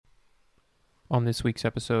On this week's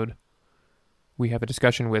episode, we have a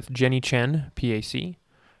discussion with Jenny Chen, PAC,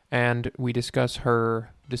 and we discuss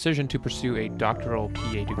her decision to pursue a doctoral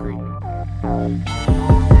PA degree.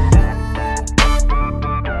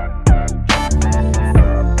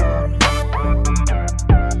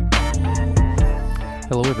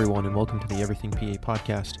 Hello, everyone, and welcome to the Everything PA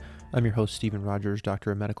podcast. I'm your host, Stephen Rogers,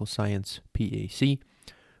 Doctor of Medical Science, PAC.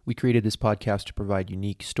 We created this podcast to provide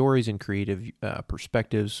unique stories and creative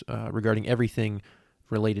perspectives regarding everything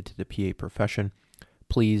related to the PA profession.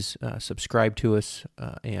 Please subscribe to us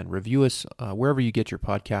and review us wherever you get your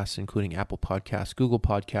podcasts, including Apple Podcasts, Google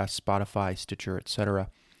Podcasts, Spotify, Stitcher, etc.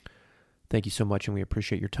 Thank you so much, and we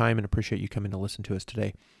appreciate your time and appreciate you coming to listen to us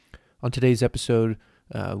today. On today's episode,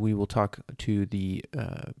 we will talk to the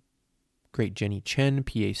great Jenny Chen,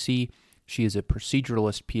 PAC. She is a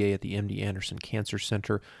proceduralist PA at the MD Anderson Cancer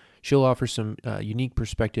Center. She'll offer some unique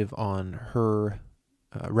perspective on her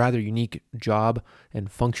rather unique job and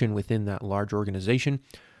function within that large organization,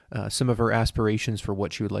 some of her aspirations for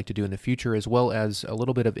what she would like to do in the future, as well as a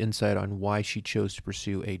little bit of insight on why she chose to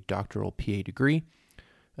pursue a doctoral PA degree.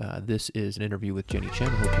 This is an interview with Jenny Chen.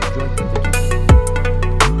 I hope you enjoy. Thank you.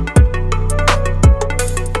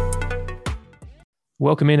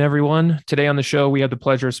 Welcome in, everyone. Today on the show, we have the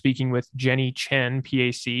pleasure of speaking with Jenny Chen,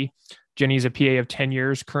 PAC. Jenny is a PA of 10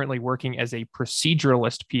 years, currently working as a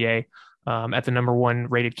proceduralist PA at the #1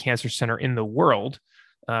 rated cancer center in the world.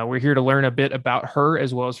 We're here to learn a bit about her,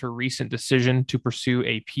 as well as her recent decision to pursue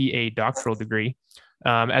a PA doctoral degree.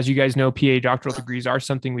 As you guys know, PA doctoral degrees are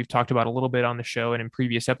something we've talked about a little bit on the show and in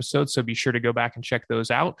previous episodes, so be sure to go back and check those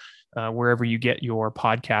out wherever you get your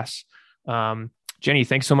podcasts. Jenny,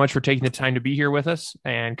 thanks so much for taking the time to be here with us,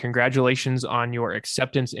 and congratulations on your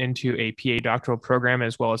acceptance into a PA doctoral program,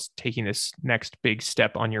 as well as taking this next big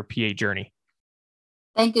step on your PA journey.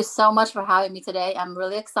 Thank you so much for having me today. I'm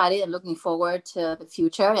really excited and looking forward to the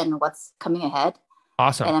future and what's coming ahead.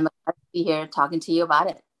 Awesome. And I'm excited to be here talking to you about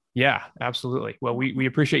it. Yeah, absolutely. Well, we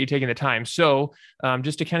appreciate you taking the time. So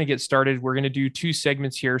just to kind of get started, we're going to do 2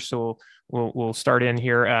 segments here. So we'll start in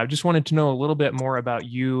here. Just wanted to know a little bit more about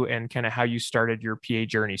you and kind of how you started your PA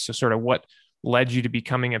journey. So sort of what led you to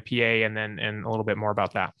becoming a PA, and a little bit more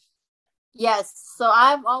about that. Yes. So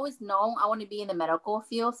I've always known I want to be in the medical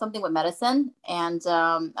field, something with medicine. And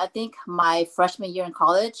I think freshman year in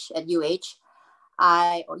college at University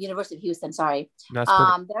of Houston,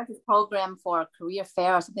 there's this program for a career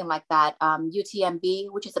fair or something like that. UTMB,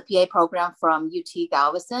 which is a PA program from UT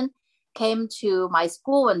Galveston, came to my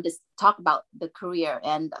school and just talk about the career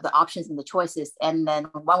and the options and the choices. And then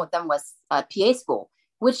one of them was PA school,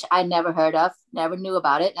 which I never heard of, never knew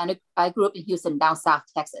about it. And I grew up in Houston, down South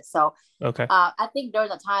Texas. So okay. I think during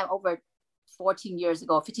the time, over 15 years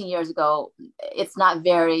ago, it's not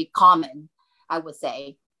very common, I would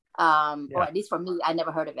say. Or at least for me, I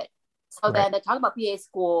never heard of it. So Then they talked about PA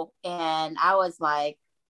school, and I was like,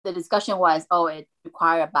 the discussion was, it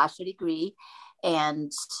requires a bachelor degree,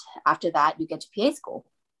 and after that you get to PA school.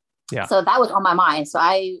 Yeah. So that was on my mind. So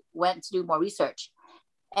I went to do more research,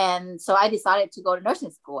 and so I decided to go to nursing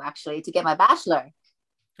school actually to get my bachelor,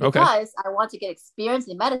 because I want to get experience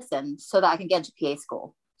in medicine so that I can get into PA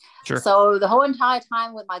school. Sure. So the whole entire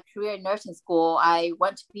time with my career in nursing school, I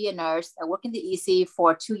went to be a nurse. I worked in the EC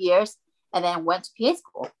for 2 years and then went to PA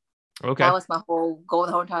school. Okay. That was my whole goal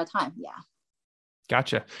the whole entire time. Yeah.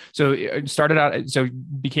 Gotcha. So it started out, so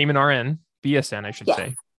became an RN, BSN, I should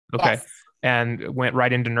say. Okay. Yes. And went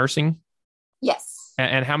right into nursing? Yes.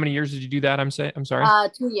 And how many years did you do that? I'm sorry.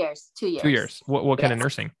 2 years. 2 years. 2 years. What kind of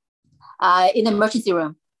nursing? In the emergency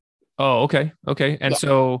room. Oh, okay. Okay. And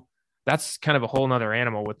so that's kind of a whole nother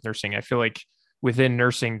animal with nursing. I feel like within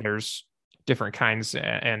nursing, there's different kinds,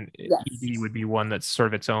 and ED would be one that's sort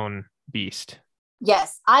of its own beast.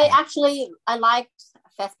 Yes. I liked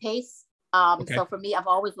fast pace. So for me, I've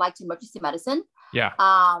always liked emergency medicine. Yeah.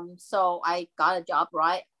 So I got a job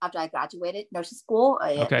right after I graduated nursing school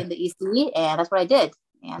in the EC, and that's what I did,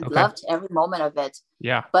 and loved every moment of it.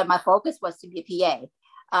 Yeah. But my focus was to be a PA.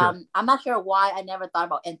 Sure. I'm not sure why I never thought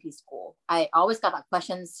about NP school. I always got that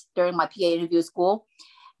questions during my PA interview school.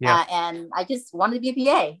 And I just wanted to be a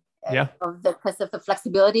PA. Yeah. Because of the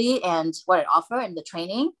flexibility and what it offered and the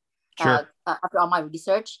training. Sure. After all my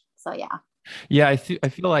research. So yeah. Yeah, I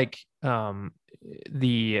feel like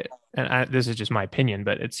this is just my opinion,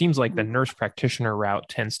 but it seems like the nurse practitioner route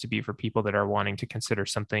tends to be for people that are wanting to consider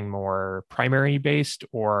something more primary based,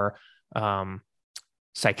 or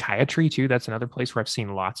psychiatry too. That's another place where I've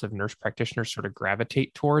seen lots of nurse practitioners sort of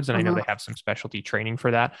gravitate towards. And I know they have some specialty training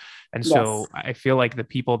for that. And so I feel like the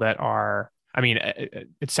people that are I mean,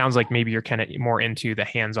 it sounds like maybe you're kind of more into the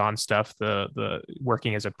hands-on stuff, the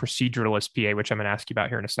working as a proceduralist PA, which I'm going to ask you about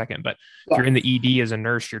here in a second. But if you're Yes. in the ED as a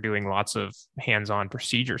nurse, you're doing lots of hands-on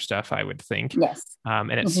procedure stuff, I would think. Yes.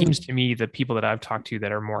 And it Hmm. seems to me the people that I've talked to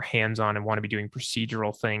that are more hands-on and want to be doing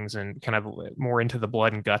procedural things and kind of more into the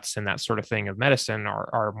blood and guts and that sort of thing of medicine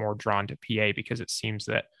are more drawn to PA, because it seems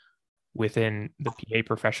that within the PA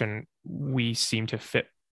profession, we seem to fit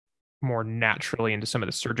more naturally into some of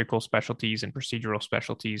the surgical specialties and procedural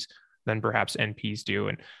specialties than perhaps NPs do.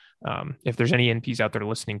 And if there's any NPs out there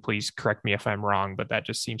listening, please correct me if I'm wrong, but that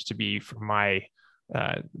just seems to be, from my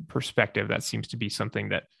perspective, that seems to be something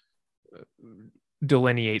that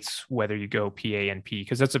delineates whether you go PA and P,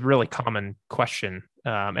 because that's a really common question.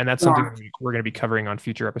 And that's Yeah. something we're going to be covering on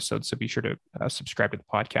future episodes. So be sure to subscribe to the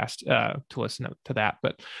podcast to listen to that.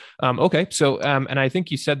 But okay. So, and I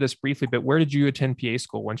think you said this briefly, but where did you attend PA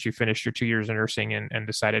school once you finished your 2 years of nursing and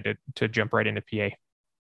decided to jump right into PA?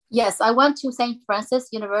 Yes, I went to St. Francis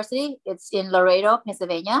University. It's in Laredo,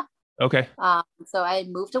 Pennsylvania. Okay. So I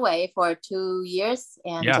moved away for 2 years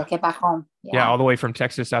and Yeah. came back home. Yeah. All the way from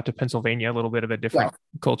Texas out to Pennsylvania, a little bit of a different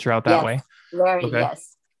culture out that Yes. way. Very, Okay.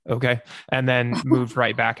 yes. Okay. And then moved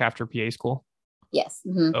right back after PA school. Yes.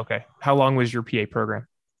 Mm-hmm. Okay. How long was your PA program?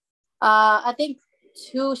 I think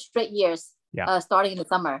 2 straight years. Yeah. Starting in the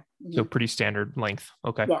summer. Mm-hmm. So pretty standard length.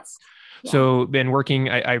 Okay. Yes. Yeah. So been working,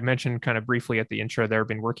 I mentioned kind of briefly at the intro there,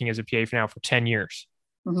 been working as a PA now for 10 years.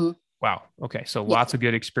 Mm-hmm. Wow. Okay. So lots of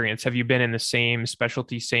good experience. Have you been in the same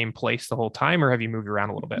specialty, same place the whole time, or have you moved around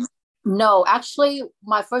a little bit? No, actually,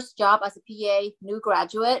 my first job as a PA, new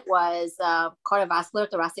graduate, was cardiovascular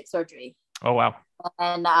thoracic surgery. Oh, wow.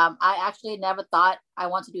 And I actually never thought I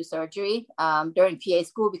want to do surgery during PA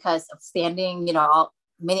school because of standing,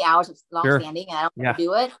 many hours of long standing, and I don't want to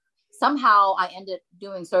do it. Somehow I ended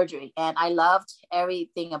doing surgery, and I loved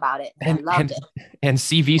everything about it. I loved it. And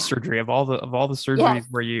CV surgery, of all the surgeries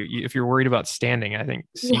where you if you're worried about standing, I think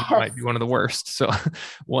CV might be one of the worst. So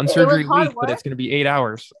one surgery a week, but it's going to be 8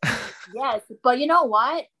 hours. Yes, but you know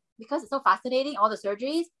what? Because it's so fascinating, all the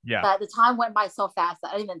surgeries, that the time went by so fast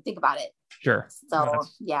that I didn't even think about it. Sure. So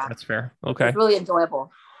that's fair. Okay. It's really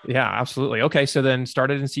enjoyable. Yeah, absolutely. Okay. So then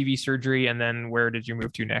started in CV surgery, and then where did you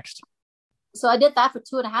move to next? So I did that for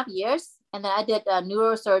 2.5 years, and then I did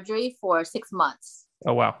neurosurgery for 6 months.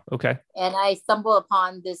 Oh, wow. Okay. And I stumbled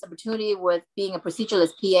upon this opportunity with being a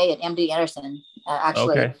proceduralist PA at MD Anderson,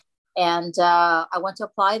 actually. Okay. And I went to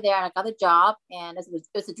apply there, and I got the job, and it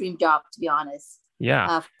was a dream job, to be honest.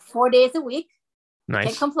 Yeah. 4 days a week. Nice.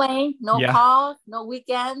 Can't complain. No calls, no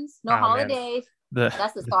weekends, no holidays.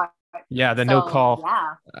 That's the start. Yeah, no call.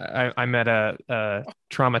 Yeah. I'm at a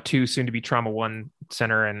trauma 2, soon to be trauma 1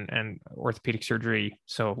 center and orthopedic surgery.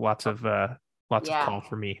 So lots of call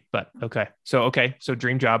for me, but okay. So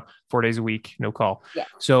dream job, 4 days a week, no call. Yeah.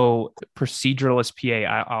 So proceduralist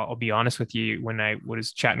PA, I'll be honest with you, when I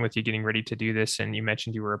was chatting with you, getting ready to do this, and you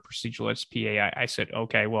mentioned you were a proceduralist PA, I said,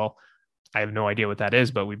 okay, well, I have no idea what that is,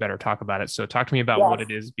 but we better talk about it. So talk to me about what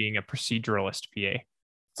it is being a proceduralist PA.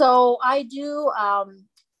 So I do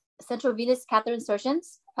central venous catheter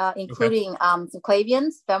insertions, including some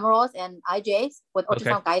clavians, femorals, and IJs with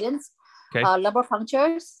ultrasound guidance, lumbar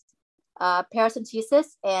punctures, paracentesis,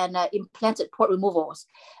 and implanted port removals.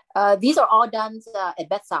 These are all done at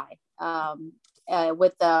bedside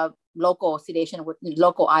with local sedation, with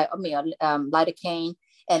local lidocaine,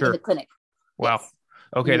 and in the clinic. Wow. Yes.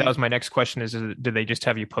 Okay, that was my next question. Is do they just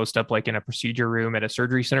have you post up like in a procedure room at a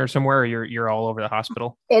surgery center somewhere, or you're all over the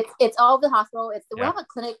hospital? It's all over the hospital. We have a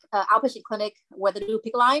clinic, outpatient clinic, where they do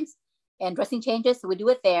PICC lines and dressing changes. So we do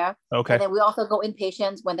it there. Okay. And then we also go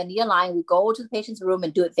inpatients. When they need a line, we go to the patient's room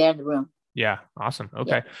and do it there in the room. Yeah. Awesome.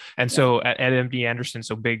 Okay. Yeah. And so at MD Anderson,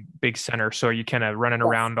 so big center. So are you kind of running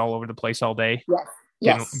around all over the place all day?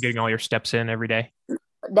 Yes. Getting all your steps in every day?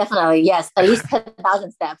 Definitely. Yes. At least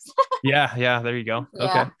 10,000 steps. Yeah. There you go. Yeah.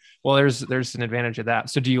 Okay. Well, there's an advantage of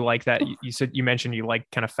that. So do you like that? You mentioned you like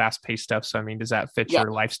kind of fast paced stuff. So, I mean, does that fit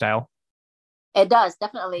your lifestyle? It does.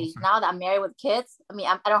 Definitely. Awesome. Now that I'm married with kids, I mean,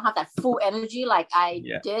 I don't have that full energy like I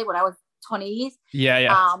did when I was 20s.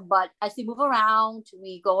 Yeah. But as we move around,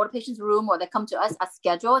 we go to the patient's room, or they come to us as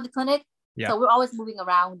scheduled in the clinic. Yeah. So we're always moving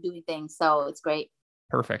around doing things. So it's great.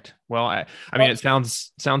 Perfect. Well, I mean, it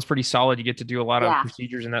sounds pretty solid. You get to do a lot of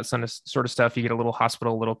procedures and that sort of stuff. You get a little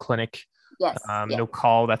hospital, a little clinic. Yes. No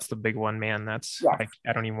call. That's the big one, man. That's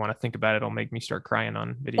I don't even want to think about it. It'll make me start crying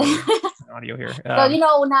on video and audio here. So,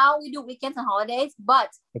 now we do weekends and holidays, but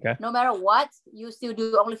no matter what, you still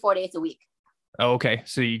do only 4 days a week. Oh, okay.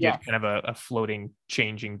 So you Yes. get kind of a floating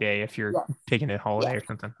changing day if you're Yes. taking a holiday Yes. or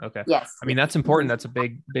something. Okay. Yes. I mean, Yes. that's important. That's a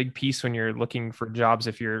big piece when you're looking for jobs.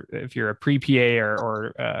 If you're a pre-PA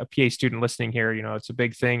or a PA student listening here, it's a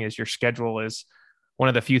big thing is your schedule is one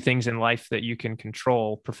of the few things in life that you can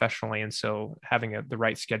control professionally. And so having the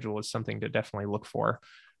right schedule is something to definitely look for,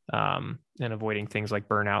 and avoiding things like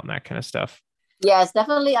burnout and that kind of stuff. Yes,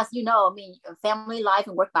 definitely. As you know, I mean, family life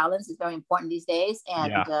and work balance is very important these days,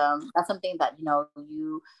 and Yeah, that's something that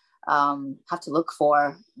you have to look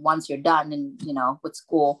for once you're done, and with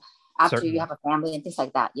school after you certainly. have a family and things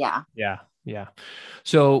like that. Yeah. Yeah. Yeah.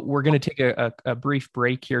 So we're going to take a brief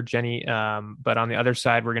break here, Jenny. But on the other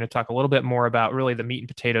side, we're going to talk a little bit more about really the meat and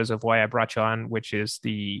potatoes of why I brought you on, which is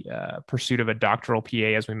the pursuit of a doctoral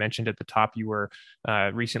PA. As we mentioned at the top, you were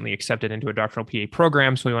recently accepted into a doctoral PA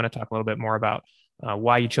program. So we want to talk a little bit more about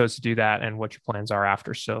why you chose to do that and what your plans are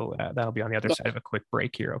after. So that'll be on the other Yeah. side of a quick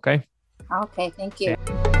break here. Okay. Okay. Thank you.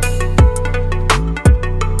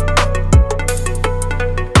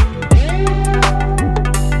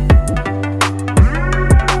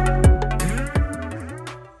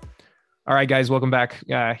 All right, guys, welcome back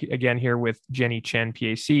again here with Jenny Chen,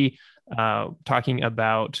 PAC, talking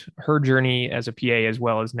about her journey as a PA, as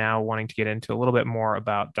well as now wanting to get into a little bit more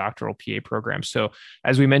about doctoral PA programs. So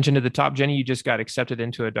as we mentioned at the top, Jenny, you just got accepted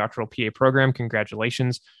into a doctoral PA program.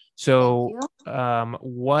 Congratulations. So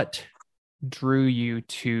what drew you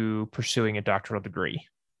to pursuing a doctoral degree?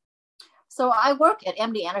 So I work at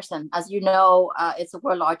MD Anderson. As you know, it's the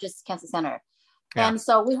world's largest cancer center. Yeah. And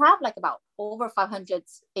so we have like about over 500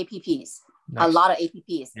 APPs, Nice. a lot of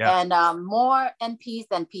APPs, Yeah. and more NPs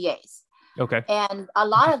than PAs. Okay. And a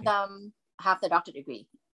lot of them have the doctorate degree.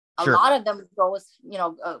 Sure. A lot of them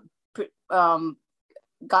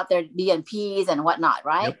got their DNPs and whatnot,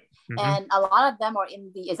 right? Yep. And a lot of them are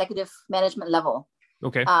in the executive management level.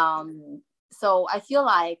 Okay. So I feel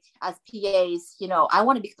like as PAs, I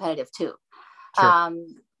want to be competitive too. Sure.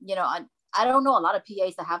 I don't know a lot of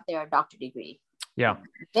PAs that have their doctorate degree. Yeah.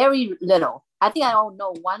 Very little. I think I don't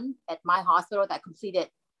know one at my hospital that completed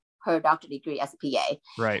her doctorate degree as a PA.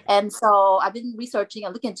 Right. And so I've been researching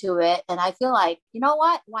and looking into it, and I feel like, you know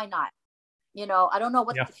what? Why not? I don't know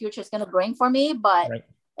what the future is going to bring for me, but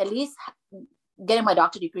at least getting my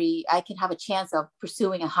doctorate degree, I can have a chance of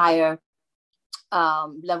pursuing a higher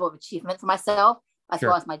level of achievement for myself, as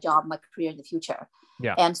well as my job, my career in the future.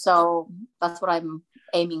 Yeah. And so that's what I'm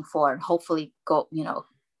aiming for, and hopefully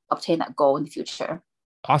obtain that goal in the future.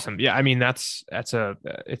 Awesome. Yeah. I mean,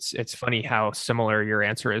 it's funny how similar your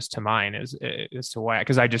answer is to mine as to why,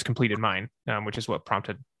 because I just completed mine, which is what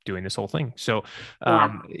prompted doing this whole thing. So,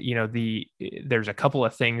 there's a couple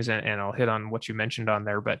of things and I'll hit on what you mentioned on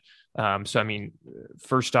there, but, so, I mean,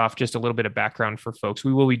 first off, just a little bit of background for folks.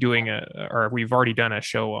 We will be doing we've already done a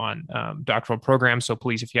show on, doctoral programs. So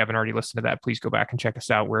please, if you haven't already listened to that, please go back and check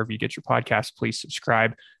us out wherever you get your podcast. Please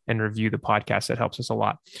subscribe and review the podcast. That helps us a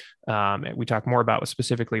lot. We talk more about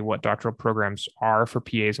specifically what doctoral programs are for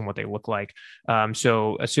PAs and what they look like.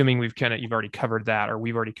 So assuming you've already covered that, or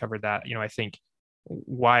we've already covered that, I think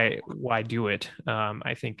why do it?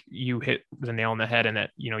 I think you hit the nail on the head in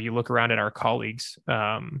that, you look around at our colleagues,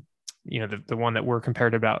 the one that we're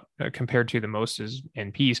compared to the most is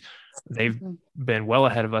NPs. They've been well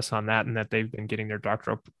ahead of us on that, and that they've been getting their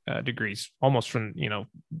doctoral degrees almost from,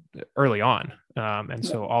 early on. And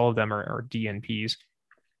so all of them are DNPs.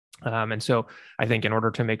 And so I think in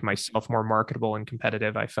order to make myself more marketable and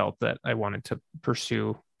competitive, I felt that I wanted to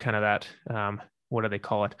pursue kind of that, what do they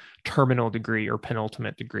call it? Terminal degree or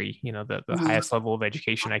penultimate degree, the highest level of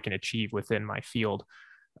education I can achieve within my field.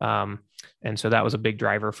 And so that was a big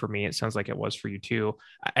driver for me. It sounds like it was for you too.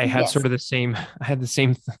 I had sort of the same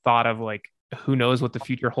thought of like, who knows what the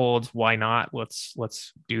future holds? Why not? Let's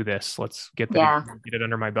do this. Let's get it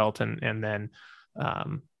under my belt. And then,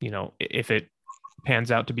 if it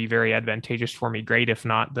pans out to be very advantageous for me, great. If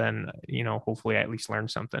not, then, hopefully I at least learn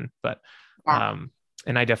something, but,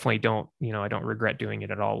 and I definitely don't regret doing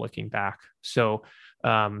it at all looking back. So,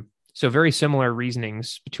 so very similar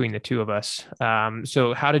reasonings between the two of us.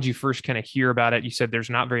 So how did you first kind of hear about it? You said there's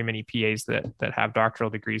not very many PAs that have doctoral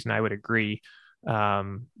degrees, and I would agree.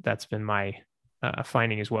 That's been my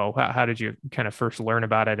finding as well. How did you kind of first learn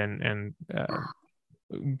about it and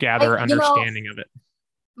gather understanding of it?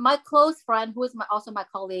 My close friend, who is also my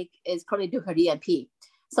colleague, is currently doing her DNP.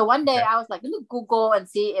 So one day I was like, let me Google and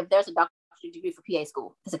see if there's a doctorate degree for PA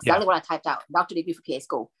school. That's exactly what I typed out, doctorate degree for PA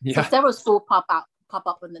school. So several schools pop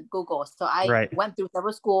up in the Google. So I went through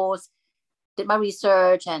several schools, did my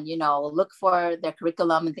research, and look for their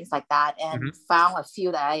curriculum and things like that, and found a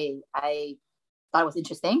few that I thought was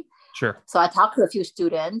interesting. Sure. So I talked to a few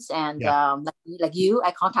students, and Yeah. like you,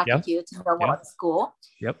 I contacted Yep. you to know more Yep. about the school,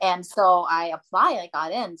 Yep. and so I applied. I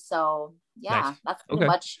got in. So Nice. yeah, that's pretty Okay.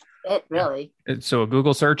 much it, Yeah. really. So a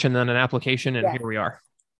Google search and then an application, and Yes, here we are.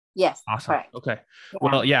 yes, Awesome. correct. Okay. Yeah.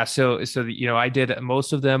 Well, yeah. So I did,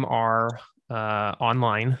 most of them are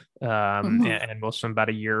online, Mhm. and most of them about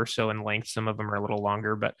a year or so in length. Some of them are a little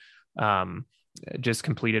longer, but um, just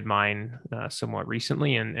completed mine somewhat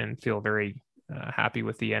recently, and feel very happy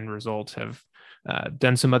with the end result. Have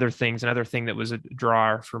done some other things. Another thing that was a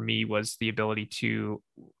draw for me was the ability to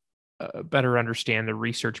better understand the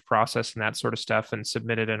research process and that sort of stuff, and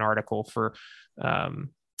submitted an article for um,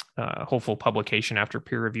 hopeful publication after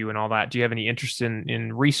peer review and all that. Do you have any interest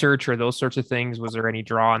in research or those sorts of things? Was there any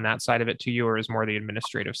draw on that side of it to you, or is more the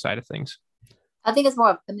administrative side of things? I think it's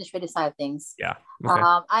more of administrative side of things. Yeah. Okay.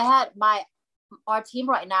 I had our team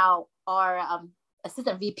right now. Our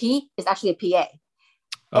assistant VP is actually a PA,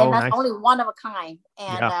 and Oh, that's nice. only one of a kind.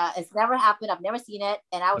 And Yeah. it's never happened. I've never seen it,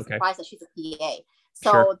 and I was Okay. surprised that she's a PA.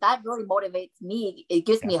 Sure. So that really motivates me. It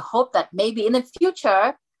gives Yeah. me hope that maybe in the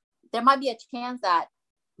future there might be a chance that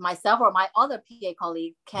myself or my other PA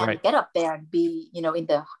colleague can Right. get up there and be, in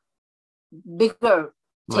the bigger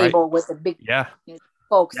Right. table with the big Yeah.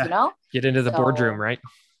 folks, Yeah. Get into the boardroom, So right?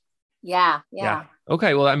 yeah, Yeah. yeah.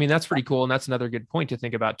 Okay. Well, I mean, that's pretty cool. And that's another good point to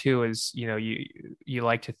think about too, is, you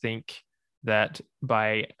like to think that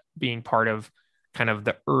by being part of kind of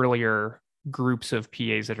the earlier groups of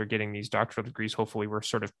PAs that are getting these doctoral degrees, hopefully we're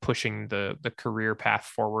sort of pushing the career path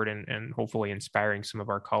forward, and hopefully inspiring some of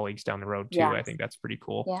our colleagues down the road too. Yeah. I think that's pretty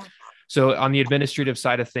cool. Yeah. So on the administrative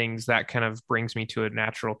side of things, that kind of brings me to a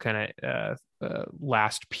natural kind of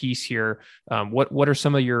last piece here. What are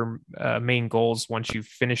some of your main goals once you've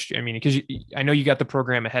finished? I mean, because I know you got the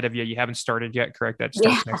program ahead of you. You haven't started yet, correct? That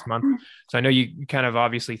starts Yeah. next month. So I know you kind of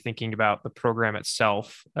obviously thinking about the program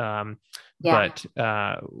itself. Yeah.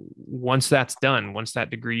 But once that's done, once that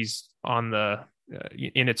degree's on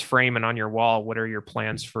in its frame and on your wall, what are your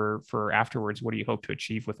plans for afterwards? What do you hope to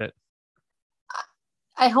achieve with it?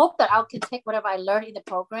 I hope that I can take whatever I learned in the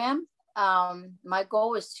program. My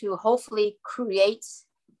goal is to hopefully create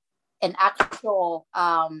an actual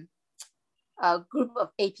group of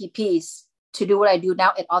APPs to do what I do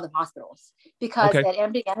now at other hospitals. Because Okay. at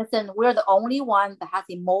MD Anderson, we're the only one that has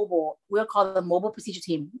we'll call the mobile procedure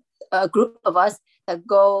team, a group of us that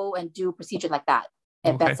go and do procedures like that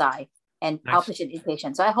at Okay. bedside and Nice. outpatient,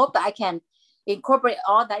 inpatient. So I hope that I can incorporate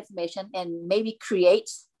all that information and maybe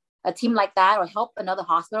create a team like that, or help another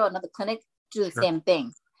hospital, another clinic do the Sure. same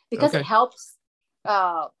thing, because Okay. it helps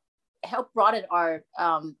help broaden our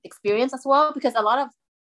experience as well. Because a lot of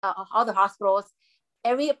other hospitals,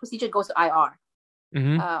 every procedure goes to IR.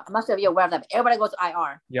 Mm-hmm. I'm not sure if you're aware of that, but everybody goes to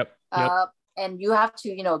IR. Yep. Yep. And you have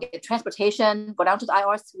to, get transportation, go down to the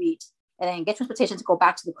IR suite, and then get transportation to go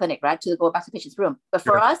back to the clinic, right? To go back to the patient's room. But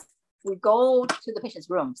for Sure. us, we go to the patient's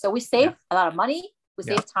room. So we save a lot of money, we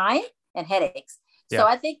save time and headaches. So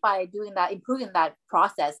I think by doing that, improving that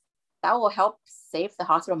process, that will help save the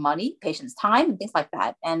hospital money, patients' time, and things like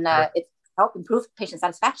that. And it help improve patient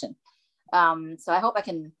satisfaction. So I hope I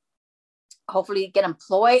can hopefully get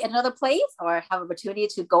employed at another place, or have opportunity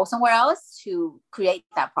to go somewhere else to create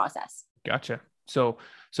that process. Gotcha. So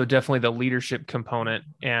definitely the leadership component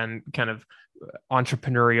and kind of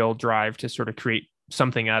entrepreneurial drive to sort of create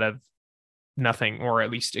something out of nothing, or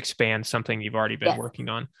at least expand something you've already been working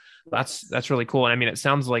on. That's really cool. And I mean, it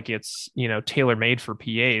sounds like it's, tailor-made for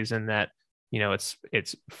PAs, and that,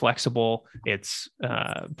 it's flexible, it's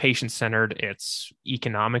patient-centered, it's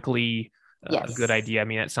economically a good idea. I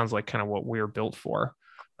mean, it sounds like kind of what we're built for.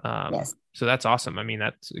 So that's awesome. I mean,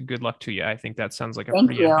 that's good luck to you. I think that sounds like a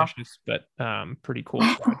pretty ambitious, but pretty cool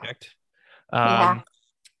project.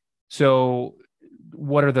 So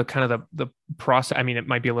what are the kind of the process? I mean, it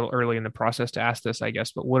might be a little early in the process to ask this, I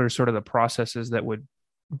guess, but what are sort of the processes that would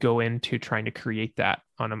go into trying to create that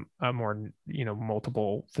on a more,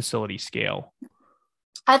 multiple facility scale?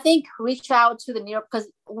 I think reach out to the New York, because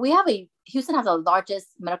Houston has the largest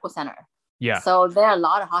medical center. Yeah. So there are a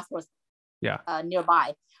lot of hospitals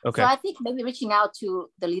nearby. Okay. So I think maybe reaching out to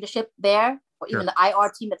the leadership there, or even the IR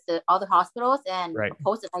team at the other hospitals, and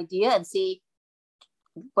propose an idea and see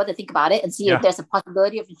what they think about it, and see if there's a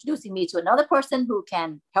possibility of introducing me to another person who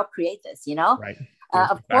can help create this, Right.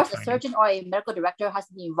 Of course, a surgeon or a medical director has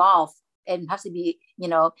to be involved and has to be,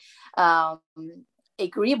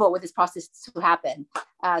 agreeable with this process to happen.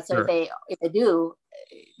 So if they do,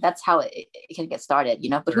 that's how it can get started,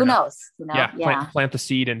 but who knows? Plant the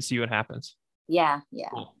seed and see what happens. Yeah.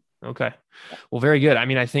 Cool. Okay. Well, very good. I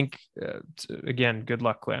mean, I think, again, good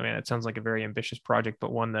luck. I mean, it sounds like a very ambitious project,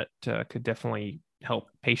 but one that could definitely help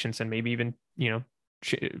patients and maybe even,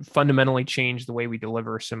 fundamentally change the way we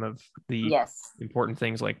deliver some of the important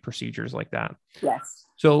things like procedures like that. Yes.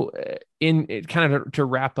 So in kind of to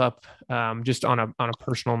wrap up, just on a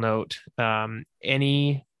personal note,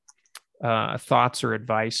 any thoughts or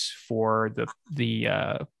advice for the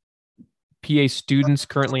PA students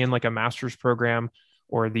currently in like a master's program,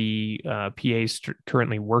 or the PAs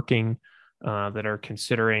currently working that are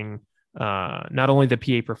considering not only the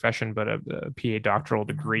PA profession, but a PA doctoral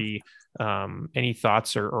degree? Any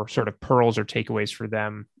thoughts or sort of pearls or takeaways for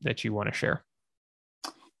them that you want to share?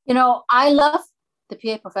 I love the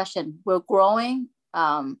PA profession. We're growing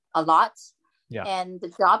a lot, and the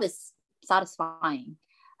job is satisfying.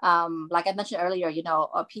 Like I mentioned earlier,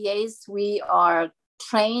 our PAs, we are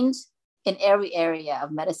trained in every area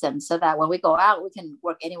of medicine so that when we go out, we can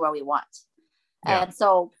work anywhere we want. And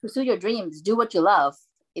so pursue your dreams, do what you love.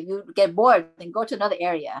 If you get bored, then go to another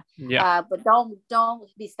area. But don't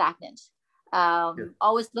be stagnant.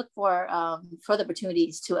 Always look for further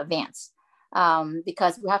opportunities to advance,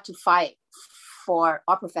 because we have to fight for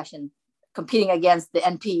our profession, competing against the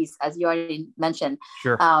NPs, as you already mentioned.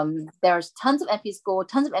 There's tons of NP school,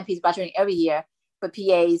 tons of NPs graduating every year. But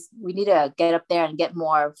PAs, we need to get up there and get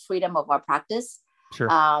more freedom of our practice.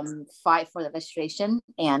 Fight for the registration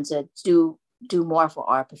and to do more for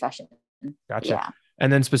our profession. Gotcha. Yeah.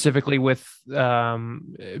 And then specifically with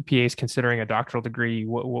PAs considering a doctoral degree,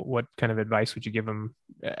 what kind of advice would you give them?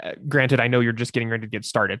 Granted, I know you're just getting ready to get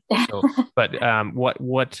started, but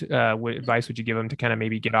what advice would you give them to kind of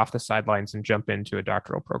maybe get off the sidelines and jump into a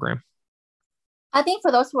doctoral program? I think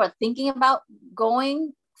for those who are thinking about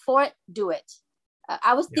going for it, do it.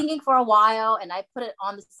 I was thinking for a while, and I put it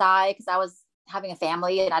on the side because I was having a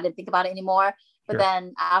family and I didn't think about it anymore. But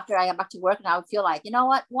then after I got back to work, and I would feel like, you know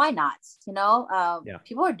what, why not?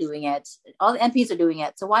 People are doing it. All the NPs are doing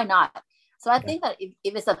it. So why not? So I think that if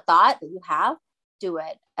it's a thought that you have, do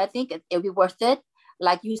it. I think it'll be worth it.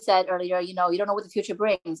 Like you said earlier, you don't know what the future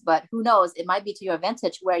brings, but who knows? It might be to your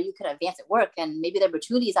advantage where you can advance at work, and maybe there are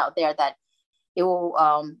opportunities out there that it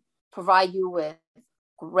will provide you with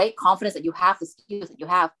great confidence that you have the skills that you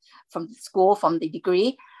have from school, from the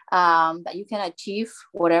degree, that you can achieve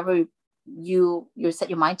whatever you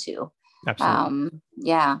set your mind to. Absolutely.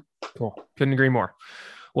 Cool. Couldn't agree more.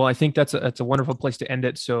 Well, I think that's a wonderful place to end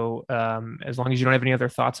it. So as long as you don't have any other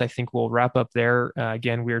thoughts, I think we'll wrap up there.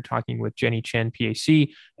 Again, we are talking with Jenny Chen, PAC,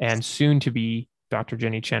 and soon to be Dr.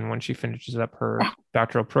 Jenny Chen when she finishes up her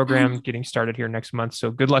doctoral program, getting started here next month.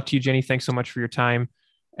 So good luck to you, Jenny. Thanks so much for your time.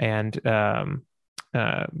 And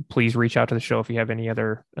please reach out to the show if you have any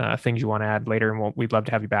other things you want to add later, and we'd love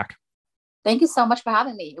to have you back. Thank you so much for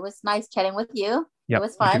having me. It was nice chatting with you. It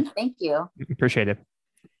was fun. Thank you. Appreciate it.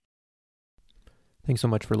 Thanks so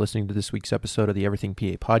much for listening to this week's episode of the Everything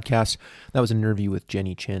PA podcast. That was an interview with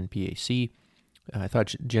Jenny Chen, PAC. I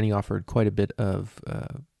thought Jenny offered quite a bit of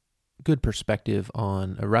good perspective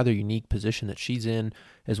on a rather unique position that she's in,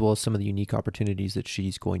 as well as some of the unique opportunities that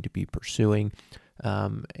she's going to be pursuing,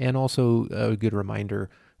 and also a good reminder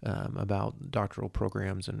about doctoral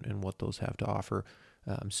programs and what those have to offer.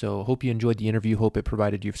 So hope you enjoyed the interview. Hope it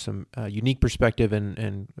provided you some unique perspective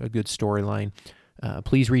and a good storyline.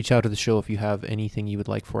 Please reach out to the show if you have anything you would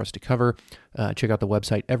like for us to cover. Check out the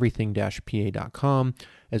website, everything-pa.com,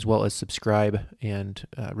 as well as subscribe and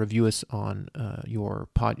review us on your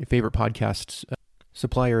favorite podcasts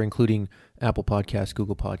supplier, including Apple Podcasts,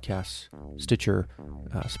 Google Podcasts, Stitcher,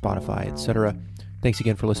 Spotify, etc. Thanks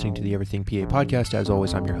again for listening to the Everything PA podcast. As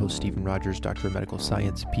always, I'm your host, Stephen Rogers, Doctor of Medical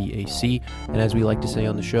Science, PAC. And as we like to say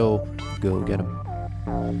on the show, go get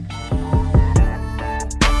 'em.